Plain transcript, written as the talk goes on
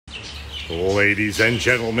Ladies and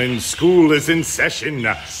gentlemen, school is in session.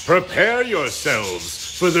 Prepare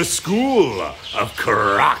yourselves for the school of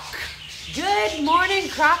Croc. Good morning,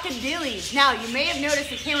 crocodilies. Now, you may have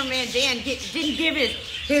noticed the cameraman Dan didn't give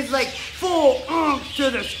his full oomph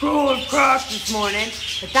to the school of Croc this morning,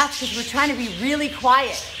 but that's because we're trying to be really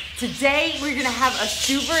quiet. Today, we're gonna have a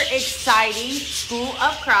super exciting school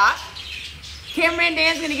of Croc. Cameraman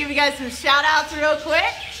Dan's gonna give you guys some shout outs real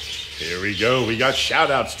quick. Here we go. We got shout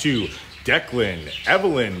outs to Declan,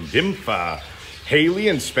 Evelyn, Dimfa, Haley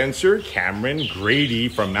and Spencer, Cameron, Grady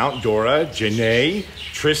from Mount Dora, Janae,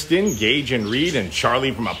 Tristan, Gage and Reed, and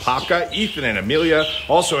Charlie from Apopka, Ethan and Amelia.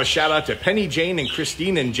 Also a shout out to Penny, Jane, and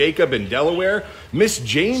Christine and Jacob in Delaware, Miss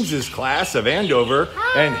James's class of Andover,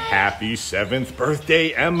 and happy 7th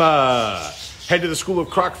birthday, Emma. Head to the School of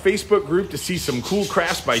Croc Facebook group to see some cool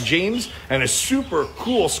crafts by James and a super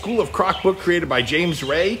cool School of Croc book created by James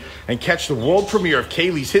Ray, and catch the world premiere of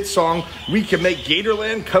Kaylee's hit song, We Can Make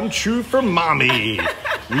Gatorland Come True for Mommy.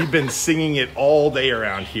 We've been singing it all day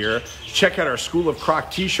around here. Check out our School of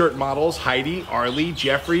Croc t-shirt models, Heidi, Arlie,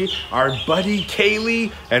 Jeffrey, our buddy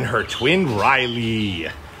Kaylee, and her twin Riley.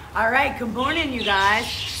 All right, good morning, you guys.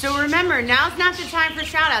 So remember, now's not the time for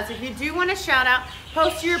shout outs. If you do want to shout out,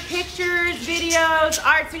 post your pictures, videos,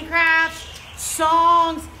 arts and crafts,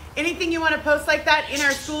 songs, anything you want to post like that in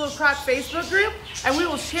our School of Croc Facebook group, and we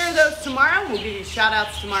will share those tomorrow. We'll give you shout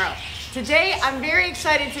outs tomorrow. Today, I'm very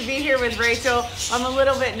excited to be here with Rachel. I'm a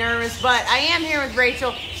little bit nervous, but I am here with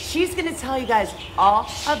Rachel. She's going to tell you guys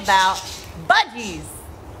all about Budgies.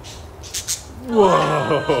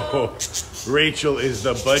 Whoa. Rachel is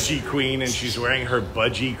the budgie queen, and she's wearing her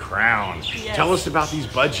budgie crown. Yes. Tell us about these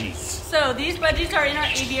budgies. So these budgies are in our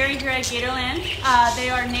aviary here at Gatorland. They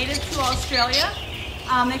are native to Australia.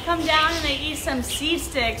 They come down and they eat some seed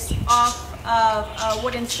sticks off of a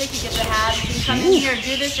wooden stick you get to have. You can come in here and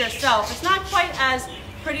do this yourself. It's not quite as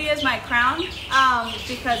pretty as my crown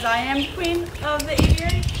because I am queen of the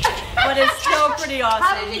aviary, but it's still pretty awesome.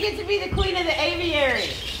 How did you get to be the queen of the aviary?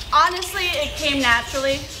 Honestly, it came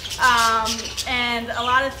naturally. And a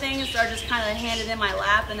lot of things are just kind of handed in my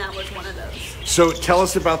lap, and that was one of those. So tell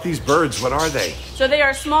us about these birds. What are they? So they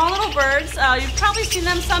are small little birds. You've probably seen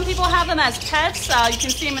them. Some people have them as pets. You can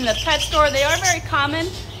see them in the pet store. They are very common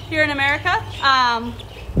here in America.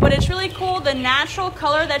 But it's really cool. The natural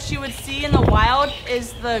color that you would see in the wild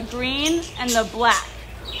is the green and the black.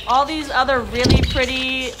 All these other really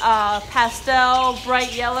pretty pastel,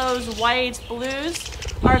 bright yellows, whites, blues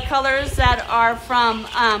are colors that are from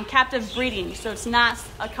captive breeding. So it's not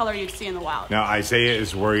a color you'd see in the wild. Now, Isaiah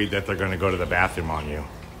is worried that they're going to go to the bathroom on you.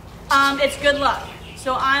 It's good luck.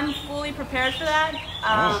 So I'm fully prepared for that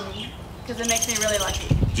because it makes me really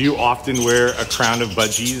lucky. Do you often wear a crown of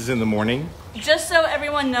budgies in the morning? Just so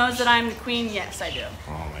everyone knows that I'm the queen, yes, I do.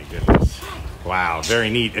 Oh my goodness. Wow,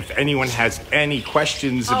 very neat. If anyone has any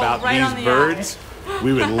questions about these birds,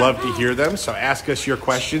 we would love to hear them. So ask us your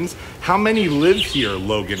questions. How many live here,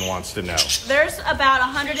 Logan wants to know? There's about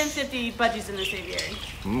 150 budgies in this aviary.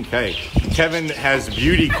 Okay. Kevin has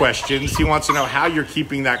beauty questions. He wants to know how you're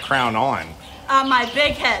keeping that crown on. My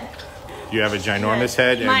big head. You have a ginormous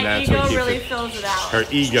head, and my that's ego what keeps really it. fills it out. Her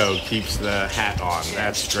ego keeps the hat on.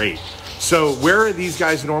 That's great. So where are these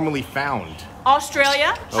guys normally found?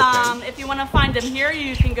 Australia. Okay. If you want to find them here,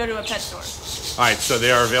 you can go to a pet store. All right, so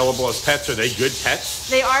they are available as pets. Are they good pets?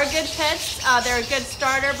 They are good pets. They're a good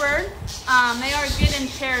starter bird. They are good in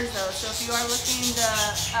pairs, though. So if you are looking to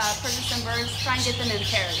purchase some birds, try and get them in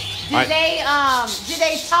pairs. Do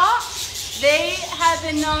they talk? They have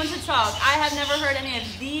been known to talk. I have never heard any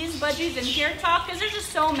of these budgies in here talk because there's just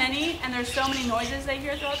so many, and there's so many noises they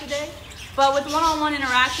hear throughout the day. But with one-on-one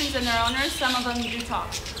interactions and their owners, some of them do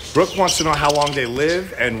talk. Brooke wants to know how long they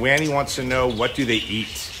live, and Wanny wants to know what do they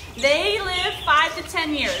eat. They live 5 to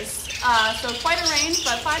 10 years, so quite a range,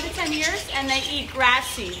 but 5 to 10 years, and they eat grass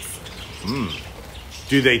seeds.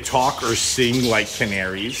 Do they talk or sing like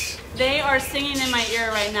canaries? They are singing in my ear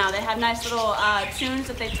right now. They have nice little tunes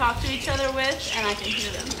that they talk to each other with, and I can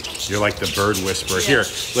hear them. You're like the bird whisperer. Yeah. Here,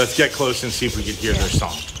 let's get close and see if we can hear their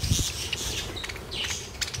song.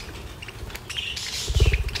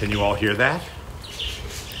 Can you all hear that?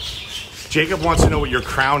 Jacob wants to know what your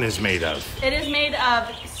crown is made of. It is made of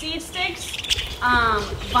seed sticks,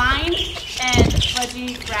 vine, and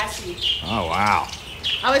budgie grass seed. Oh, wow.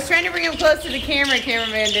 I was trying to bring him close to the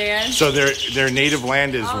cameraman Dan. So their native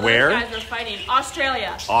land is where? Those guys are fighting.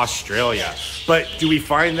 Australia. Australia. But do we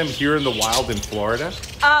find them here in the wild in Florida?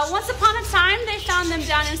 Once upon a time, they found them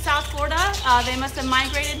down in South Florida. They must have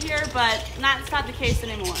migrated here, but that's not the case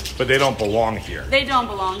anymore. But they don't belong here. They don't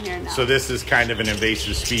belong here now. So this is kind of an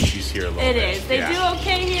invasive species here a little bit. It is. They do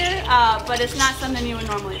okay here. but it's not something you would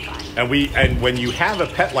normally find. And when you have a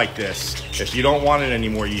pet like this, if you don't want it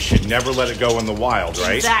anymore, you should never let it go in the wild,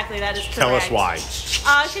 right? Exactly, that is correct. Tell us why.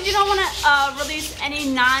 Because you don't want to release any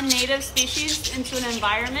non-native species into an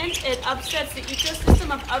environment. It upsets the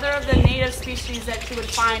ecosystem of other of the native species that you would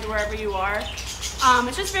find wherever you are.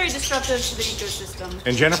 It's just very disruptive to the ecosystem.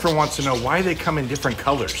 And Jennifer wants to know why they come in different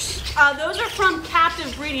colors. Those are from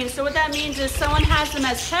captive breeding. So what that means is someone has them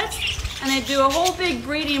as pets, and they do a whole big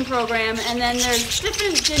breeding program, and then there's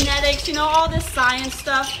different genetics, you know, all this science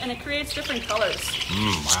stuff, and it creates different colors.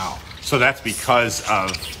 Wow. So that's because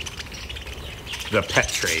of the pet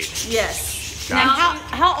trade. Yes. Got Now,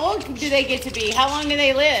 how old do they get to be? How long do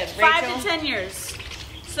they live, Rachel? 5 to 10 years.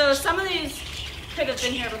 So some of these could have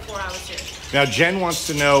been here before I was here. Now, Jen wants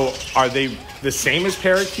to know, are they the same as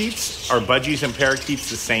parakeets? Are budgies and parakeets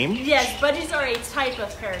the same? Yes, budgies are a type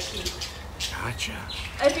of parakeet. Gotcha.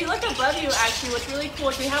 If you look above you, actually, what's really cool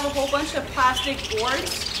is we have a whole bunch of plastic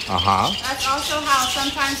boards. Uh-huh. That's also how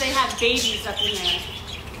sometimes they have babies up in there.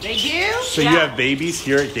 They do? So you have babies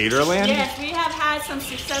here at Gatorland? Yes, we have had some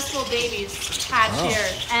successful babies hatch here,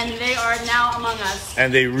 and they are now among us.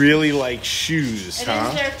 And they really like shoes, It huh?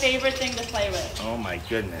 is their favorite thing to play with. Oh my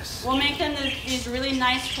goodness. We'll make them these really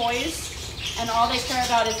nice toys, and all they care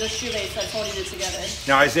about is the shoelace that's holding it together.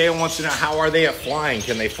 Now, Isaiah wants to know, how are they at flying?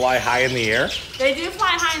 Can they fly high in the air? They do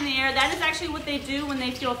fly high in the air. That is actually what they do when they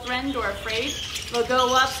feel threatened or afraid. They'll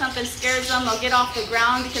go up, something scares them, they'll get off the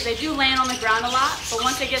ground because they do land on the ground a lot. But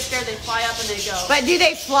once they get scared, they fly up and they go. But do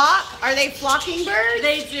they flock? Are they flocking birds?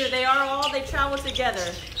 They do. They travel together.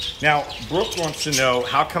 Now, Brooke wants to know,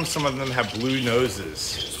 how come some of them have blue noses?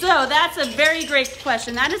 So that's a very great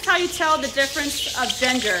question. That is how you tell the difference of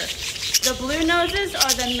gender. The blue noses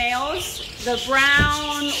are the males, the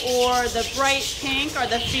brown or the bright pink are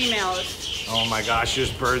the females. Oh my gosh,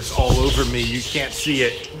 there's birds all over me. You can't see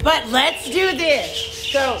it. But let's do this.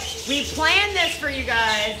 So we planned this for you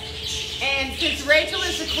guys. And since Rachel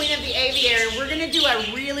is the queen of the aviary, we're going to do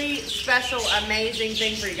a really special, amazing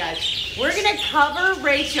thing for you guys. We're going to cover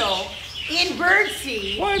Rachel in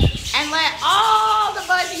birdseed. What? And let all the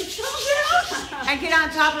budgies come down and get on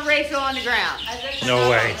top of Rachel on the ground. No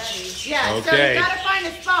way. Yeah, Okay. so you got to find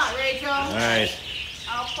a spot, Rachel. All right.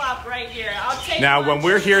 I'll plop right here. I'll take Now, one. when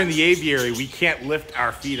we're here in the aviary, we can't lift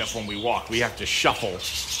our feet up when we walk. We have to shuffle,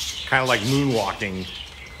 kind of like moonwalking.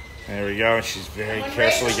 There we go. She's very When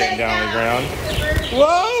carefully Rachel getting lays down on the ground. the bird-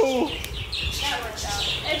 Whoa! That worked out.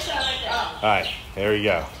 It's right there. All right, there we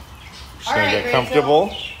go. She's All gonna right, get Rachel.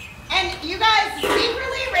 comfortable. And you guys,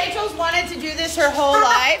 secretly, Rachel's wanted to do this her whole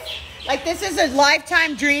life. Like, this is a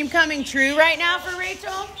lifetime dream coming true right now for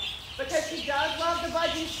Rachel. Because she does love the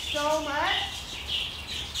budgies so much.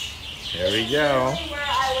 There we go. Really where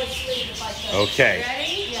I would sleep if I could. Okay.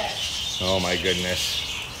 Ready? Yes. Oh my goodness.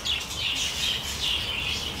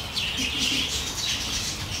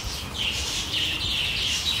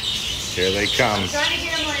 Here they come. I'm trying to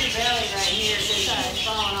get them on your belly right here because it's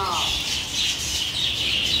falling off.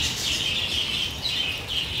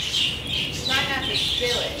 Try not to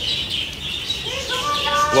spill it. Come on,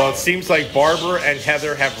 guys. Well, it seems like Barbara and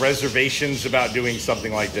Heather have reservations about doing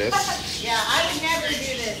something like this. Yeah, I would never do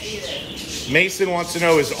this either. Mason wants to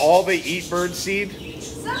know, is all they eat bird seed?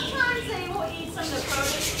 Sometimes they will eat some of the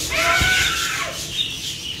produce,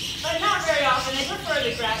 but not very often. They prefer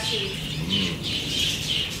the grass seeds.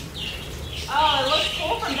 Oh, it looks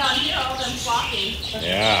cool from down here, all them flocking.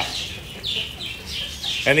 Yeah.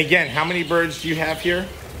 And again, how many birds do you have here?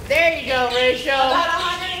 There you go, Rachel.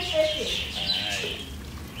 About 150.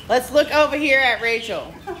 Let's look over here at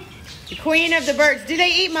Rachel. The queen of the birds. Do they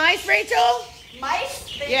eat mice, Rachel?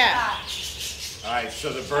 Mice? They Yeah. not. All right, so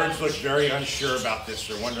the birds look very unsure about this.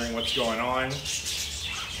 They're wondering what's going on.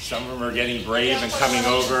 Some of them are getting brave and coming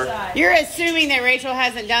over. You're assuming that Rachel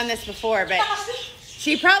hasn't done this before, but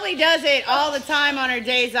she probably does it all the time on her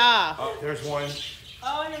days off. Oh, there's one.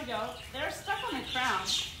 Oh, here we go. They're stuck on the crown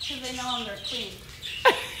because they know I'm their queen.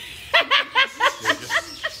 They're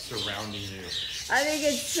just surrounding you. I think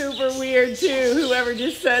it's super weird too, whoever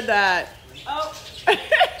just said that. Oh, Oh,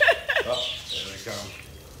 there they come.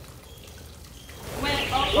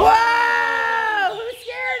 Whoa! Who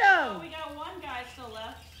scared Oh, him? we got one guy still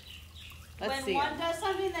left. Let's When see. one does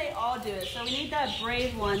something, they all do it. So we need that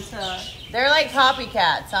brave one to. They're like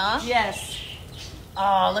copycats, huh? Yes.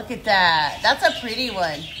 Oh, look at that. That's a pretty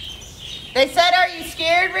one. They said, are you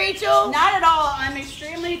scared, Rachel? Not at all. I'm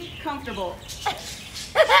extremely comfortable.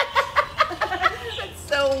 That's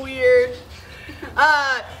so weird.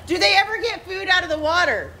 Do they ever get food out of the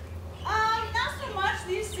water? Not so much.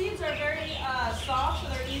 These seeds are very soft, so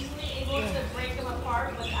they're easily able to break them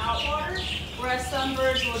apart without water. whereas some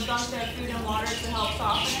birds will dunk their food in water to help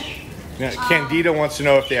soften it. Now, Candida wants to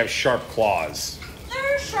know if they have sharp claws.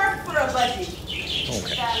 They're sharp for a budgie.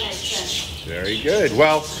 Okay. If that makes sense. Very good.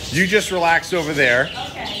 Well, you just relax over there.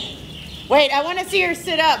 Okay. Wait, I want to see her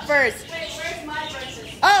sit up first. Wait, where's my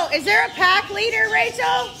breakfast? Oh, is there a pack leader, Rachel?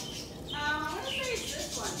 I want to say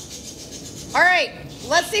it's this one. All right,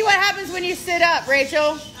 let's see what happens when you sit up, Rachel.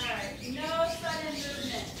 All right. No sudden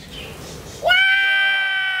movement.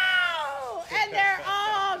 Wow! And they're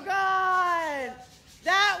all gone.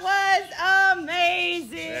 That was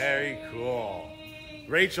amazing. Very cool.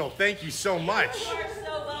 Rachel, thank you so much. You are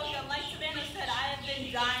so welcome. Like Savannah said, I have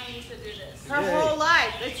been dying to do this. Her whole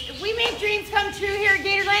life. We make dreams come true here at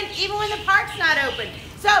Gatorland, even when the park's not open.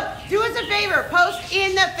 So do us a favor, post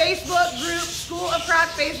in the Facebook group, School of Croc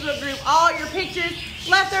Facebook group, all your pictures,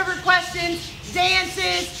 leftover questions,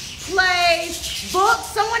 dances, plays, books.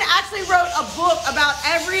 Someone actually wrote a book about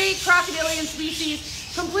every crocodilian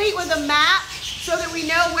species, complete with a map, so that we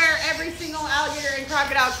know where every single alligator and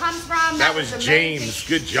crocodile comes from. That was amazing. James.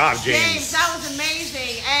 Good job, James. That was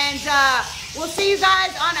amazing. And we'll see you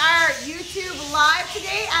guys on our YouTube live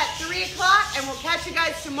today at 3 o'clock. And we'll catch you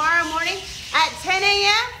guys tomorrow morning at 10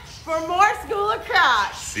 a.m. for more School of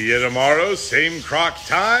Crocs. See you tomorrow. Same Croc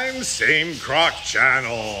time, same Croc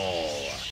channel.